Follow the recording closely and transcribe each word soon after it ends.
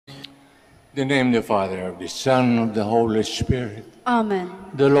In the name of the Father, of the Son, of the Holy Spirit. Amen.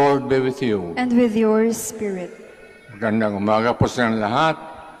 The Lord be with you. And with your spirit. Magandang umaga po sa lahat.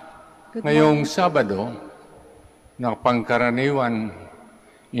 Good Ngayong morning. Sabado, na pangkaraniwan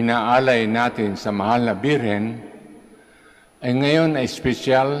inaalay natin sa Mahal na Birhen, ay ngayon ay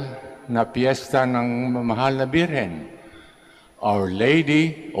espesyal na piyesta ng Mahal na Birhen, Our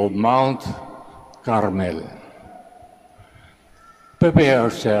Lady of Mount Carmel.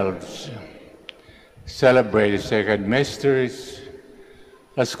 Prepare ourselves. Celebrate the sacred mysteries.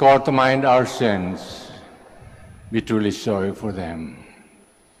 Let's call to mind our sins. Be truly sorry for them.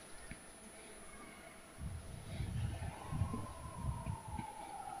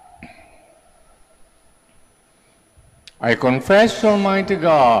 I confess, Almighty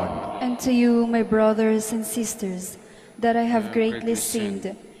God, And to you, my brothers and sisters, that I have greatly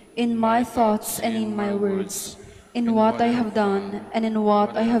sinned in my thoughts and in my words, in what I have done and in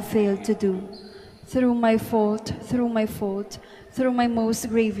what I have failed to do. Through my fault, through my most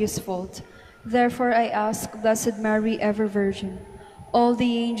grievous fault. Therefore I ask Blessed Mary, ever Virgin, all the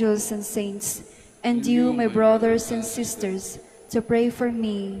angels and saints, and you, my brothers and sisters, to pray for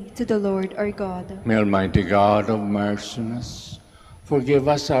me to the Lord our God. may Almighty God of merciness forgive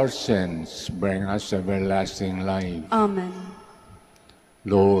us our sins, bring us everlasting life. Amen.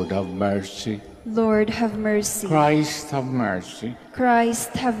 Lord have mercy. Lord, have mercy. Christ have mercy.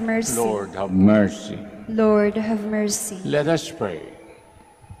 Christ, have mercy. Lord have mercy. Lord, have mercy. Let us pray.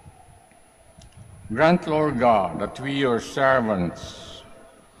 Grant, Lord God, that we, your servants,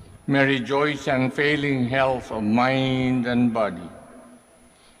 may rejoice in unfailing health of mind and body,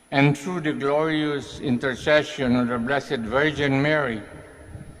 and through the glorious intercession of the Blessed Virgin Mary,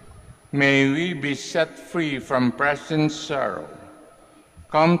 may we be set free from present sorrow,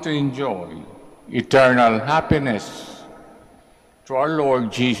 come to enjoy eternal happiness. Through our Lord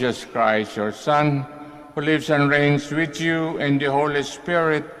Jesus Christ, your Son, who lives and reigns with you in the Holy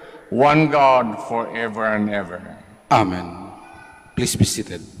Spirit, one God, forever and ever. Amen. Please be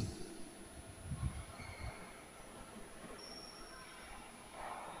seated.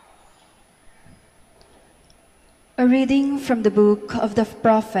 A reading from the book of the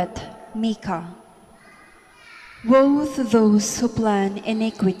prophet Micah. Woe to those who plan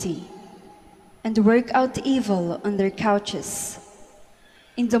iniquity and work out evil on their couches.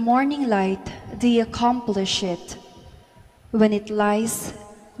 In the morning light they accomplish it, when it lies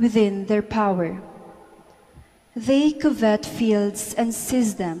within their power. They covet fields and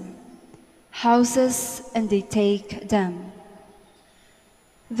seize them, houses and they take them.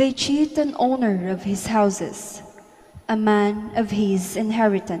 They cheat an owner of his houses, a man of his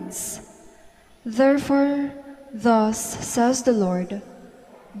inheritance. Therefore, thus says the Lord,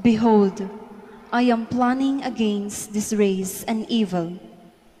 behold, I am planning against this race an evil,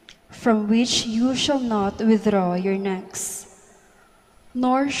 from which you shall not withdraw your necks,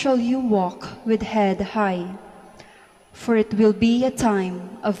 nor shall you walk with head high, for it will be a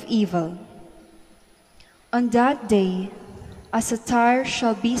time of evil. On that day, a satire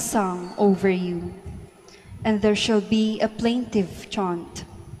shall be sung over you, and there shall be a plaintive chant.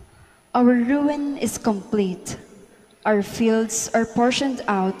 Our ruin is complete. Our fields are portioned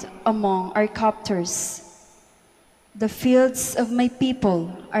out among our captors. The fields of my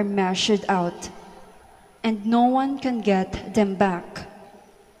people are measured out, and no one can get them back.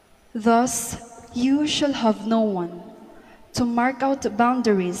 Thus you shall have no one to mark out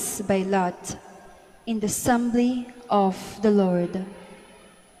boundaries by lot in the assembly of the Lord.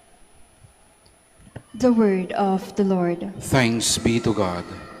 The word of the Lord. Thanks be to God.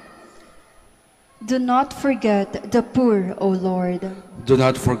 Do not forget the poor, O Lord. Do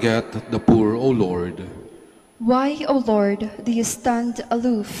not forget the poor, O Lord. Why, O Lord, do you stand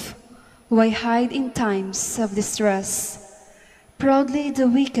aloof? Why hide in times of distress? Proudly the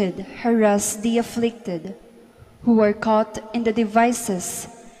wicked harass the afflicted, who are caught in the devices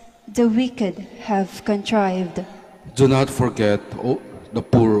the wicked have contrived. Do not forget the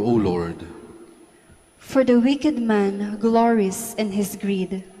poor, O Lord. For the wicked man glories in his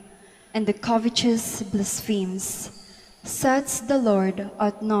greed, and the covetous blasphemes. Sets the Lord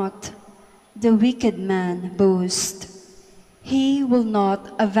at naught, the wicked man boasts. He will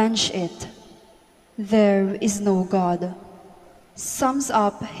not avenge it. There is no God. Sums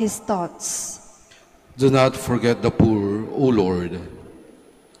up his thoughts. Do not forget the poor, O Lord.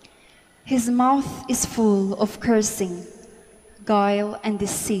 His mouth is full of cursing, guile and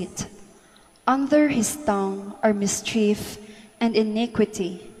deceit. Under his tongue are mischief and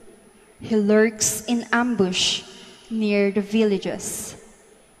iniquity. He lurks in ambush near the villages.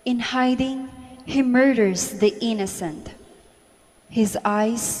 In hiding, he murders the innocent. His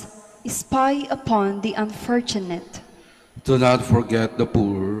eyes spy upon the unfortunate. Do not forget the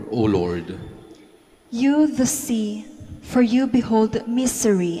poor, O Lord. You, the sea, for you behold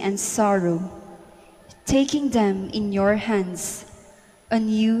misery and sorrow, taking them in your hands. On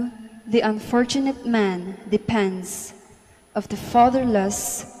you, the unfortunate man depends. Of the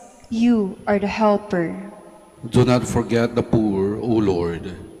fatherless, you are the helper. Do not forget the poor, O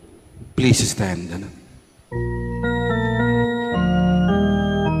Lord. Please stand.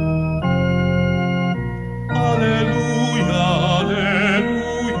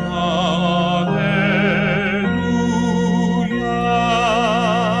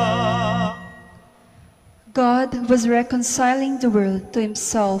 God was reconciling the world to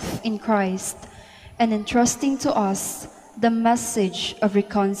himself in Christ and entrusting to us the message of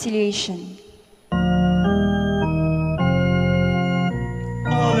reconciliation.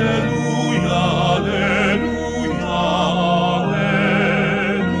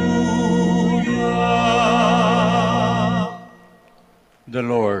 The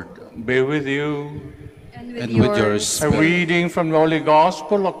Lord be with you. And with your A spirit. reading from the Holy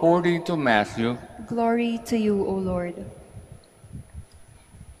Gospel according to Matthew. Glory to you, O Lord.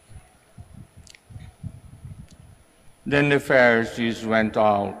 Then the Pharisees went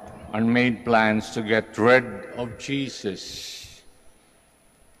out and made plans to get rid of Jesus.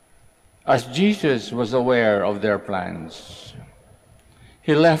 As Jesus was aware of their plans,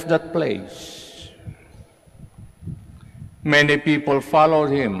 he left that place. Many people followed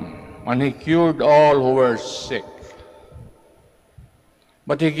him, and he cured all who were sick.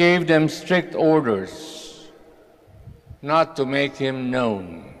 But he gave them strict orders not to make him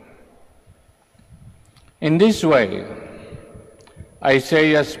known. In this way,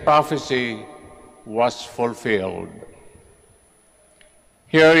 Isaiah's prophecy was fulfilled.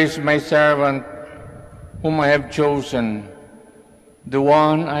 Here is my servant whom I have chosen, the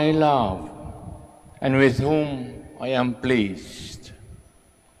one I love, and with whom I am pleased.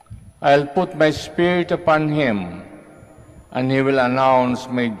 I'll put my spirit upon him, and he will announce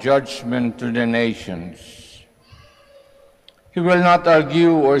my judgment to the nations. He will not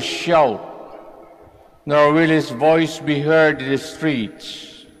argue or shout, nor will his voice be heard in the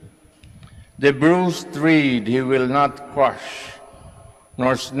streets. The bruised reed he will not crush,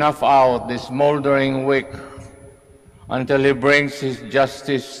 nor snuff out the smoldering wick until he brings his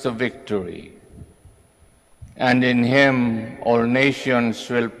justice to victory. And in him all nations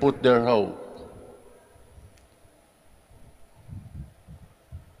will put their hope.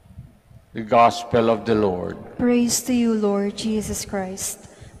 The Gospel of the Lord. Praise to you, Lord Jesus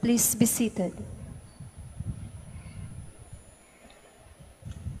Christ. Please be seated.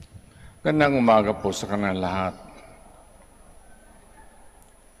 Gandang umaga po sa kanilang lahat.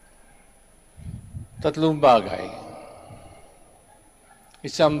 Tatlong bagay.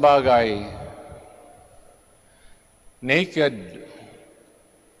 Isang bagay, naked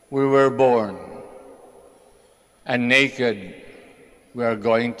we were born, and naked we are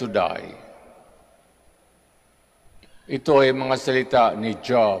going to die. Ito ay mga salita ni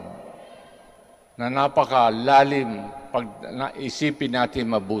Job na napakalalim pag naisipin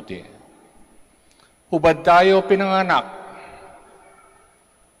natin mabuti. Hubad tayo pinanganak,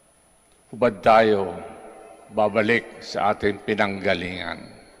 hubad tayo babalik sa ating pinanggalingan.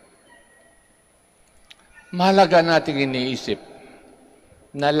 Mahalaga nating iniisip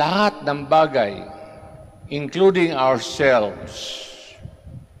na lahat ng bagay, including ourselves,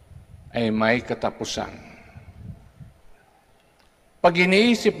 ay may katapusan. Pag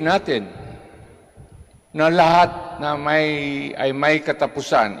iniisip natin na lahat na ay may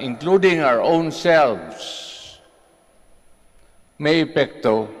katapusan, including our own selves, may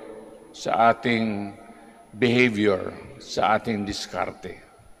epekto sa ating behavior, sa ating diskarte.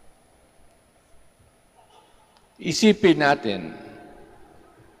 Isipin natin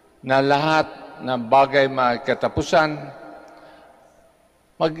na lahat ng bagay may katapusan,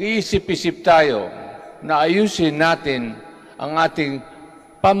 mag-iisip-isip tayo na ayusin natin ang ating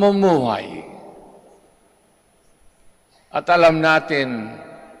pamumuhay. At alam natin,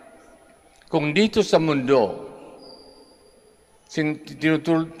 kung dito sa mundo,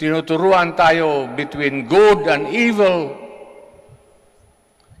 tinuturuan tayo between good and evil,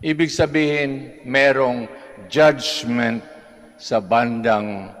 ibig sabihin, merong judgment sa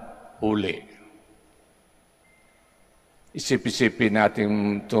bandang huli. Isip-isipin natin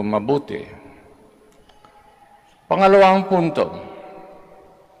ito mabuti. Pangalawang punto,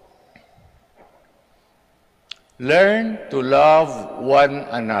 learn to love one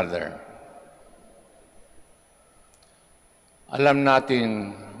another. Alam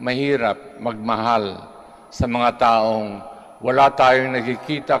natin, mahirap magmahal sa mga taong wala tayong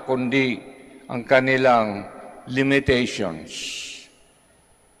nakikita kundi ang kanilang limitations.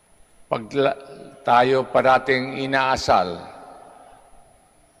 Pag tayo parating inaasal,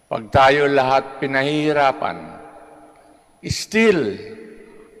 pag tayo lahat pinahihirapan, still,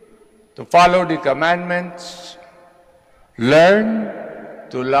 to follow the commandments, learn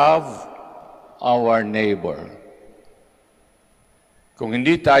to love our neighbor. Kung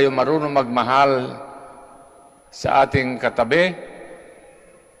hindi tayo marunong magmahal sa ating katabi,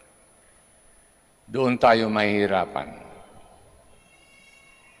 doon tayo mahihirapan.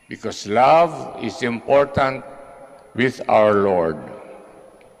 Because love is important with our Lord.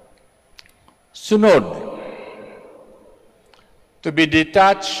 Sunod, to be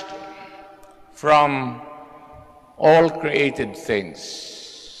detached from all created things.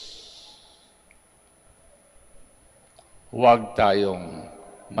 Huwag tayong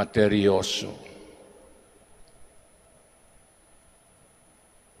materyoso.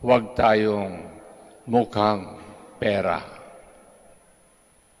 Huwag tayong mukhang pera.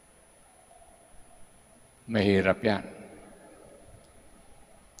 Mahirap yan.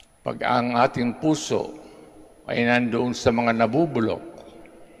 Pag ang ating puso ay nandoon sa mga nabubulok,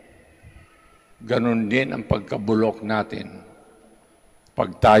 ganun din ang pagkabulok natin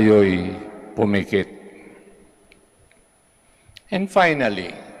pag tayo'y pumikit. And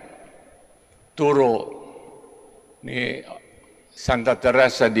finally, turo ni Santa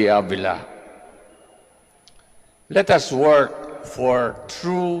Teresa de Avila, let us work for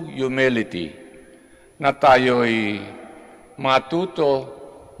true humility, na tayo'y matuto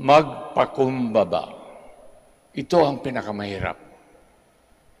magpakumbaba. Ito ang pinakamahirap.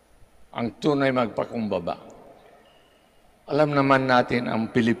 Ang tunay magpakumbaba. Alam naman natin ang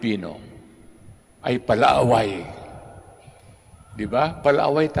Pilipino ay palaaway. Di ba?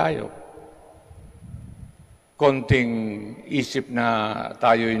 Palaaway tayo. Konting isip na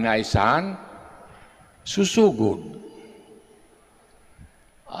tayo'y naisahan, susugod.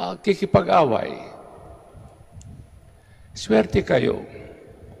 Kikipag-away. Swerte kayo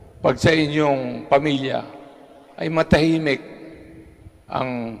pag sa inyong pamilya ay matahimik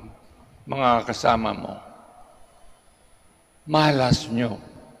ang mga kasama mo. Malas nyo.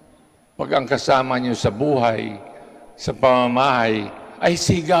 Pag ang kasama nyo sa buhay, sa pamamahay, ay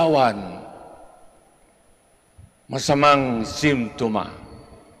sigawan. Masamang simptoma.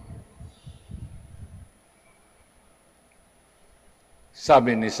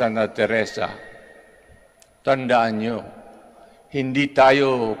 Sabi ni Santa Teresa, tandaan nyo, hindi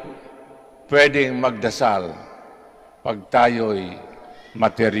tayo pwedeng magdasal pag tayo'y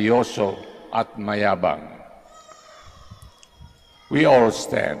materyoso at mayabang. We all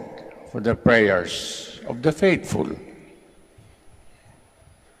stand for the prayers of the faithful.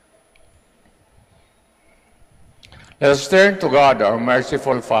 Let us turn to God, our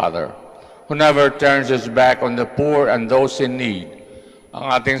merciful Father, who never turns his back on the poor and those in need. Ang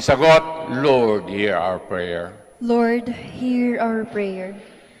ating sagot, Lord, hear our prayer. Lord, hear our prayer,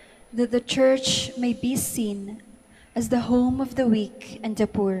 that the Church may be seen as the home of the weak and the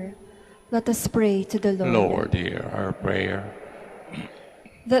poor. Let us pray to the Lord. Lord, hear our prayer.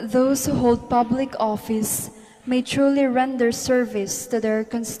 That those who hold public office may truly render service to their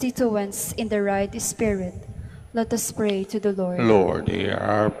constituents in the right spirit. Let us pray to the Lord. Lord, hear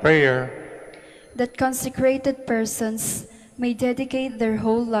our prayer. That consecrated persons may dedicate their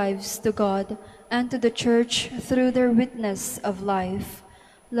whole lives to God and to the Church through their witness of life.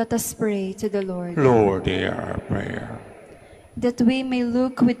 Let us pray to the Lord. Lord, hear our prayer. That we may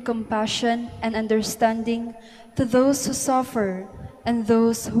look with compassion and understanding to those who suffer and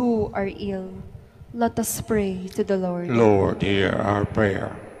those who are ill. Let us pray to the Lord. Lord, hear our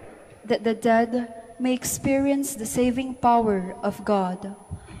prayer. That the dead may experience the saving power of God.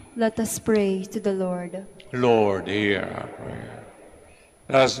 Let us pray to the Lord. Lord, hear our prayer.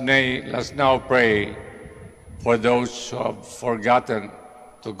 Let's now pray for those who have forgotten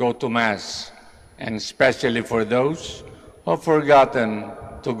to go to Mass, and especially for those who have forgotten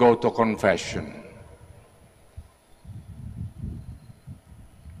to go to confession.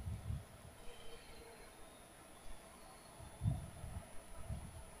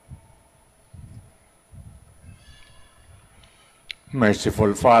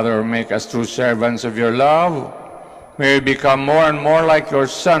 Merciful Father, make us true servants of your love. May we become more and more like your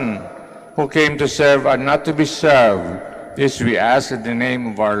Son, who came to serve and not to be served. This we ask in the name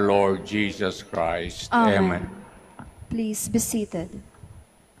of our Lord Jesus Christ. Amen. Please be seated.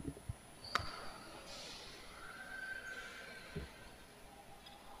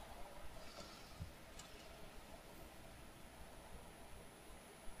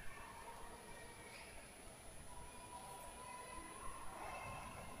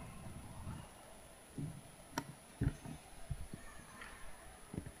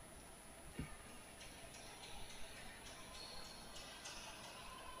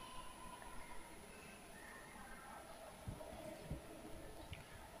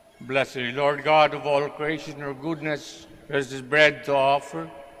 Blessed Lord God of all creation, your goodness, as this bread to offer,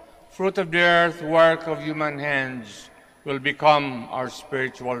 fruit of the earth, work of human hands, will become our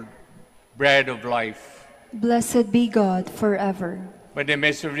spiritual bread of life. Blessed be God forever. By the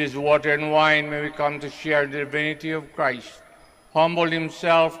midst of this water and wine, may we come to share the divinity of Christ, humble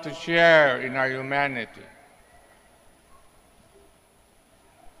himself to share in our humanity.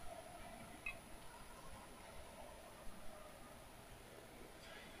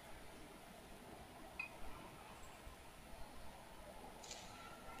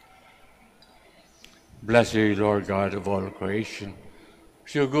 Blessed are you, Lord God of all creation.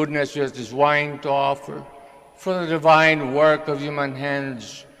 Your goodness is this wine to offer, for the divine work of human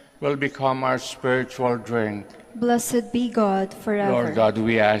hands will become our spiritual drink. Blessed be God forever. Lord God,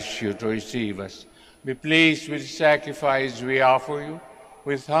 we ask you to receive us. Be pleased with the sacrifice we offer you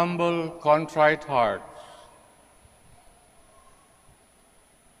with humble, contrite hearts.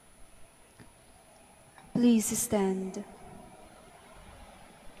 Please stand.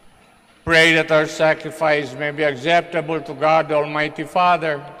 Pray that our sacrifice may be acceptable to God, the Almighty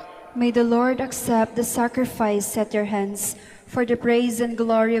Father. May the Lord accept the sacrifice at your hands for the praise and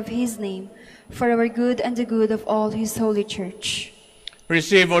glory of his name, for our good and the good of all his holy church.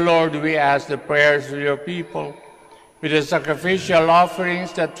 Receive, O Lord, we ask, the prayers of your people, with the sacrificial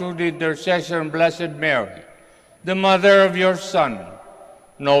offerings that through the intercession of Blessed Mary, the mother of your Son,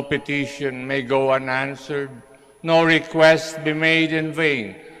 no petition may go unanswered, no request be made in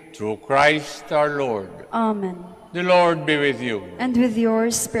vain, through Christ our Lord. Amen. The Lord be with you. And with your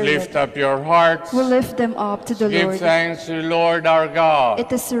spirit. Lift up your hearts. We lift them up to the Give Lord. thanks to the Lord our God.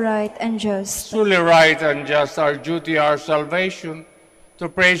 It is right and just. Truly right and just, our duty, our salvation, to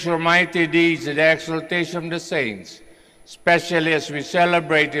praise your mighty deeds and the exaltation of the saints, especially as we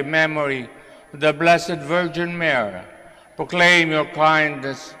celebrate the memory of the Blessed Virgin Mary. Proclaim your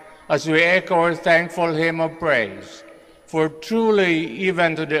kindness as we echo our thankful hymn of praise. For truly,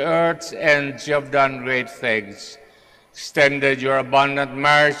 even to the earth's ends, you have done great things. Extended your abundant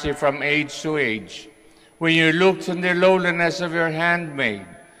mercy from age to age. When you looked on the lowliness of your handmaid,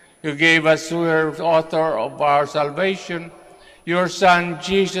 you gave us through her author of our salvation, your Son,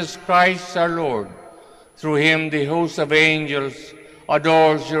 Jesus Christ our Lord. Through him the host of angels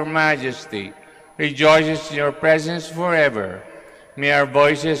adores your majesty, rejoices in your presence forever. May our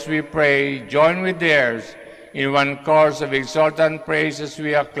voices, we pray, join with theirs in one chorus of exultant praises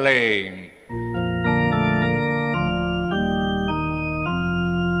we acclaim.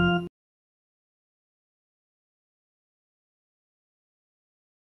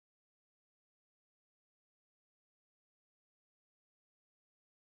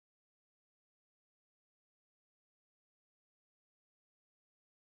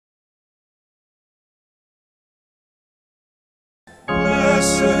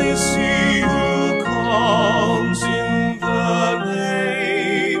 Blessed is he who comes in the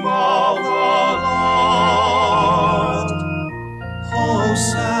name of the Lord.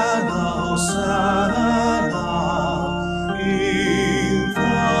 Hosanna, Hosanna in the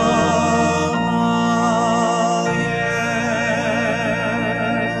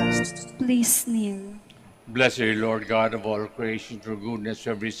highest. Please kneel. Blessed are you, Lord God of all creation, through goodness we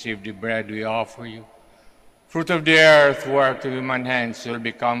have received the bread we offer you. Fruit of the earth, work of human hands, will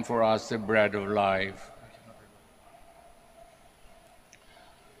become for us the bread of life.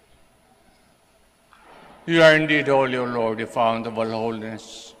 You are indeed holy, O Lord, the fount of all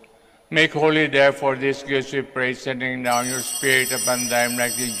holiness. Make holy, therefore, these gifts, we pray, sending down your Spirit upon them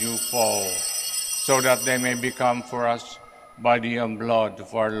like the dew fall, so that they may become for us body and blood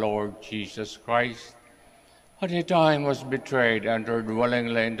of our Lord Jesus Christ. At the time was betrayed, entered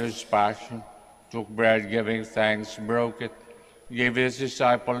willingly into his passion, took bread, giving thanks, broke it, gave his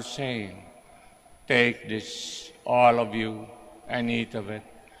disciples, saying, Take this, all of you, and eat of it,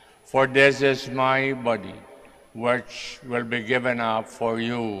 for this is my body, which will be given up for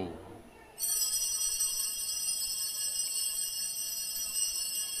you.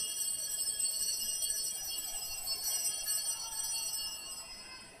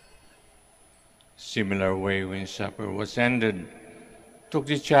 Similar way, when supper was ended, took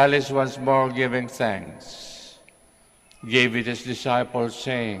the chalice once more, giving thanks, gave it his disciples,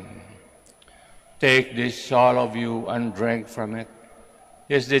 saying, Take this, all of you, and drink from it.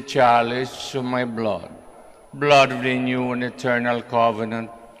 Is the chalice of my blood, blood of the new and eternal covenant,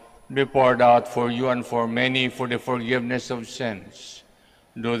 be poured out for you and for many for the forgiveness of sins.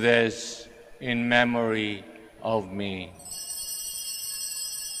 Do this in memory of me.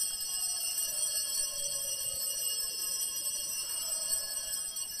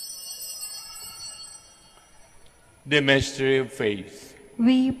 The mystery of faith.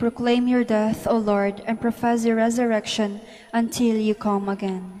 We proclaim your death, O Lord, and profess your resurrection until you come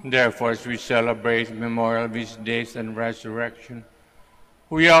again. Therefore, as we celebrate the memorial of his death and resurrection,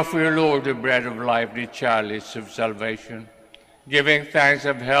 we offer you, Lord, the bread of life, the chalice of salvation, giving thanks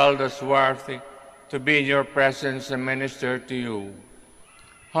have held us worthy to be in your presence and minister to you.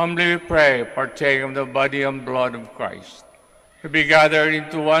 Humbly we pray, partake of the body and blood of Christ, to be gathered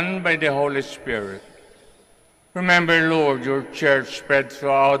into one by the Holy Spirit. Remember, Lord, your church spread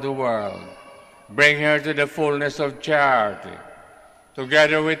throughout the world. Bring her to the fullness of charity,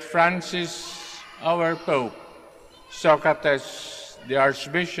 together with Francis, our Pope, Socrates, the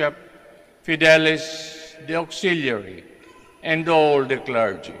Archbishop, Fidelis, the Auxiliary, and all the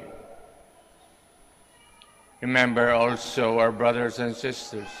clergy. Remember also our brothers and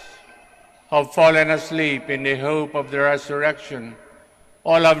sisters who have fallen asleep in the hope of the resurrection.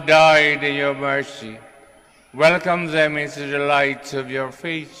 All have died in your mercy. Welcome them into the light of your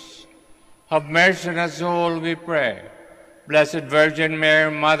face. Have mercy on us all, we pray. Blessed Virgin Mary,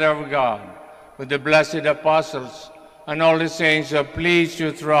 Mother of God, with the blessed apostles and all the saints who have pleased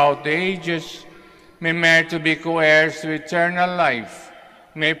you throughout the ages, may merit to be co-heirs to eternal life.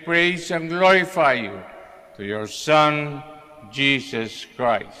 May praise and glorify you to your Son, Jesus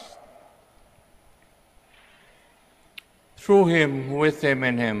Christ. Through him, with him,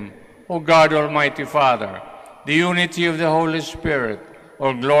 and him, O God, Almighty Father, the unity of the Holy Spirit,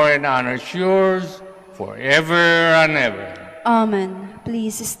 all glory and honor is yours forever and ever. Amen.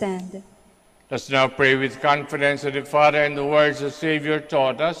 Please stand. Let's now pray with confidence to the Father and the words the Savior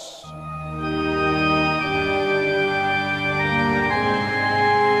taught us.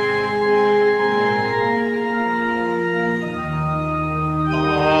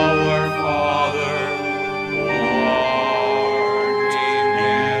 Our Father, who art in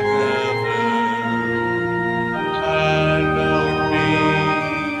heaven, hallowed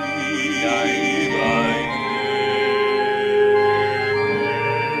be thy name.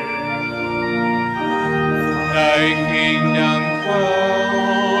 Thy kingdom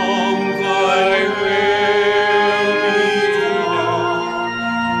come, thy will be done,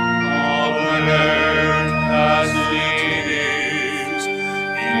 on earth as it is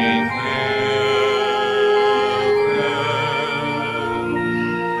in heaven.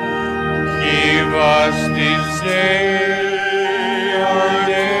 Give us this day our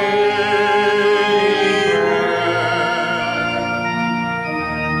daily bread,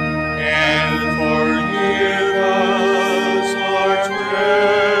 and forgive us our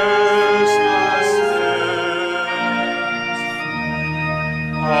trespasses,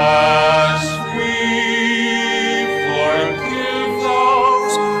 as we forgive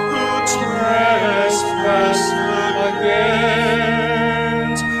those who trespass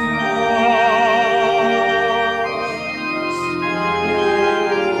against us.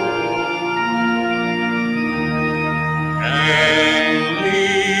 And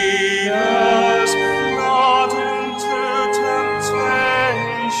lead us not into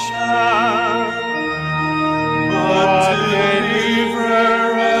temptation, but deliver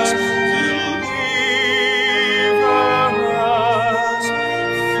us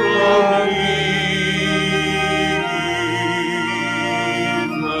from evil.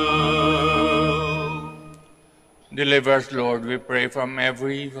 Deliver us, Lord, we pray, from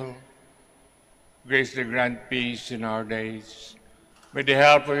every evil. Graciously grant peace in our days. With the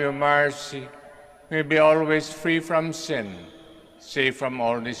help of your mercy, may we be always free from sin, safe from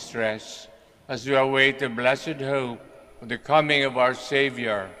all distress, as we await the blessed hope of the coming of our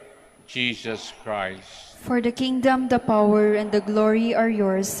Savior, Jesus Christ. For the kingdom, the power, and the glory are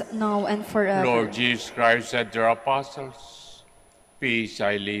yours, now and forever. Lord Jesus Christ said to your apostles, "Peace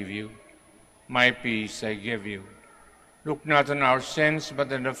I leave you, my peace I give you. Look not on our sins,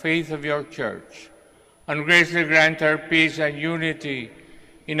 but on the faith of your church, and graciously grant her peace and unity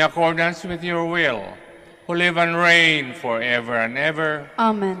in accordance with your will, who live and reign forever and ever."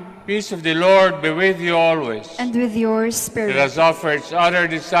 Amen. Peace of the Lord be with you always. And with your Let spirit. us offer each other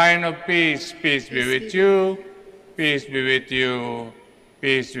the sign of peace. Peace be with you. Peace be with you.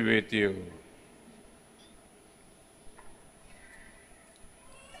 Peace be with you.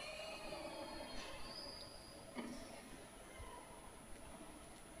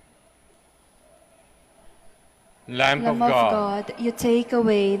 Lamb of Lamb of God, God, you take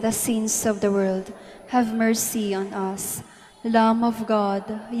away the sins of the world. Have mercy on us. Lamb of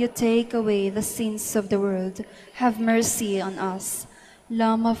God, you take away the sins of the world. Have mercy on us.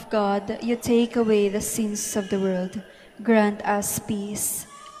 Lamb of God, you take away the sins of the world. Grant us peace.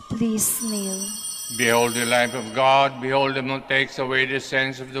 Please kneel. behold the Lamb of God, behold him who takes away the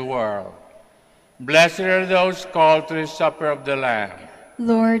sins of the world. Blessed are those called to the supper of the Lamb.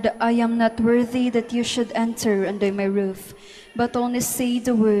 Lord, I am not worthy that you should enter under my roof, but only say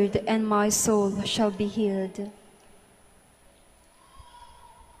the word, and my soul shall be healed.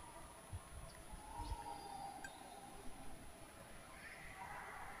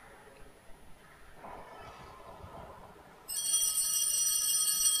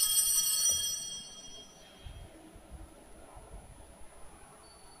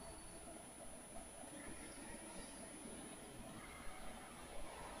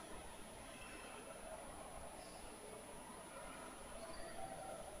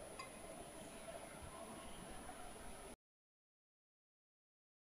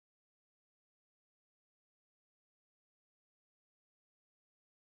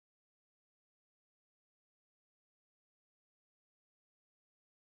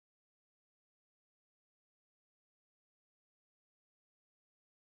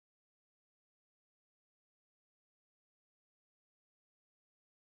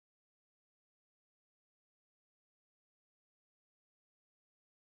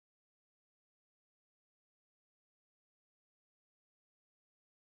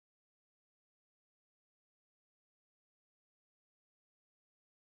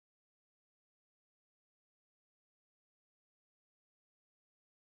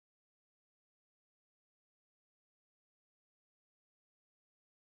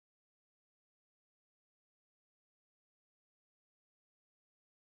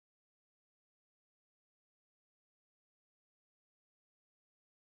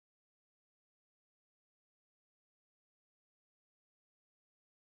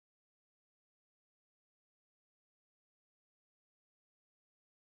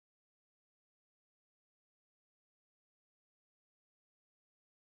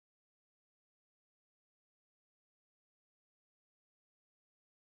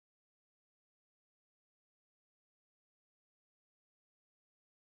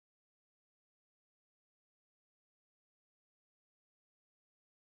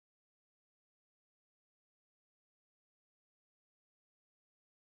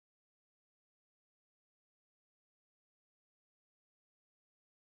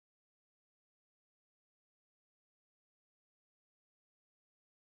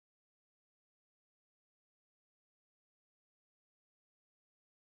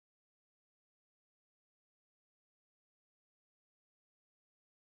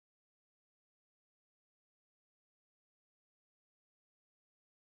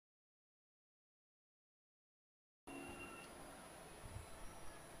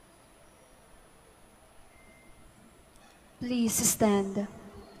 Please stand.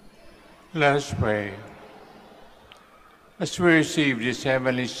 Let us pray. As we receive this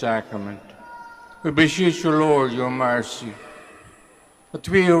heavenly sacrament, we beseech you, Lord, your mercy, that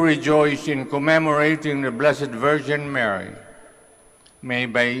we who rejoice in commemorating the Blessed Virgin Mary may,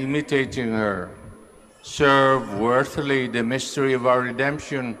 by imitating her, serve worthily the mystery of our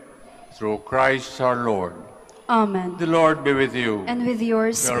redemption through Christ our Lord. Amen. The Lord be with you. And with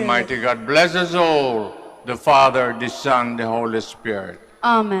your The spirit. Almighty God bless us all, the Father, the Son, the Holy Spirit.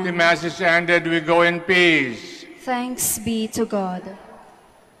 Amen. The Mass is ended. We go in peace. Thanks be to God.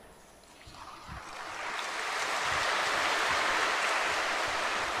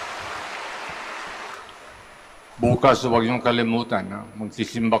 Bukas, huwag niyong kalimutan,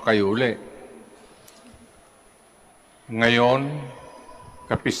 magsisimba kayo uli. Ngayon,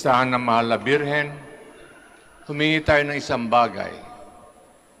 kapistahan ng Mahal na Birhen, humingi tayo ng isang bagay,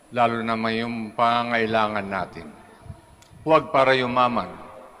 lalo naman yung pangangailangan natin. Huwag para yumaman,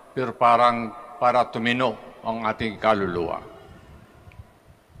 pero para tumino ang ating kaluluwa.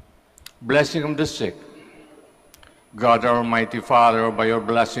 Blessing of the sick. God, our Almighty Father, by your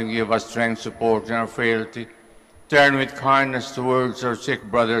blessing, give us strength, support, in our frailty. Turn with kindness towards our sick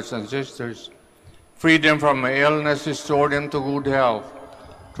brothers and sisters. Free them from illness, restore them to good health.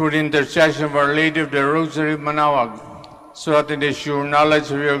 Through the intercession of Our Lady of the Rosary of Manaoag, so that in the sure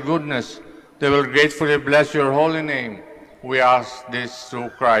knowledge of your goodness, they will gratefully bless your holy name. We ask this through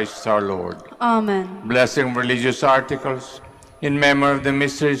Christ our Lord. Amen. Blessing religious articles, in memory of the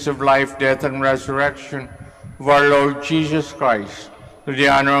mysteries of life, death, and resurrection of our Lord Jesus Christ, to the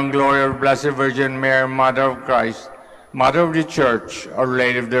honor and glory of Blessed Virgin Mary, Mother of Christ, Mother of the Church, Our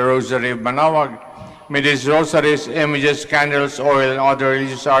Lady of the Rosary of Manaoag, may these rosaries, images, candles, oil, and other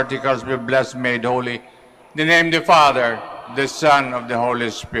religious articles be blessed, made holy. In the name of the Father, the Son, of the Holy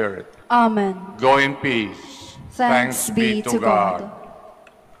Spirit. Amen. Go in peace. Thanks be to God.